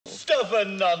Stuff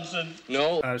and nonsense.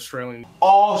 No. Australian.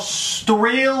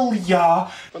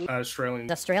 Australia.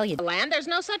 Australian. Australia. Land, there's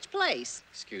no such place.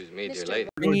 Excuse me, dear Mr.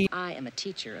 lady. I am a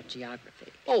teacher of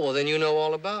geography. Oh, well, then you know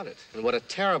all about it. And what a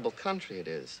terrible country it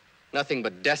is. Nothing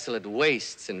but desolate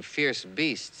wastes and fierce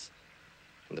beasts.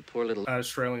 And the poor little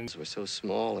Australians were so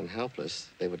small and helpless,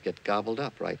 they would get gobbled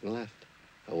up right and left.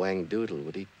 A wang-doodle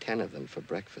would eat 10 of them for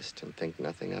breakfast and think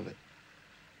nothing of it.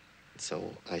 And so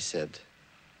I said,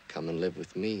 come and live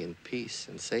with me in peace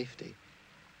and safety,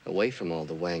 away from all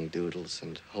the wang-doodles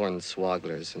and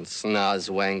hornswogglers and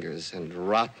snozwangers and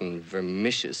rotten,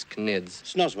 vermicious knids.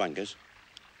 Snozwangers?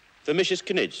 Vermicious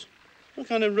knids? What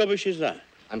kind of rubbish is that?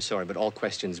 I'm sorry, but all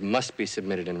questions must be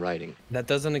submitted in writing. That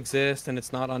doesn't exist, and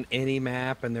it's not on any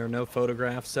map, and there are no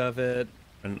photographs of it.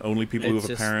 And only people who It's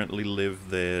have just- apparently lived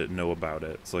there know about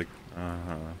it. It's like,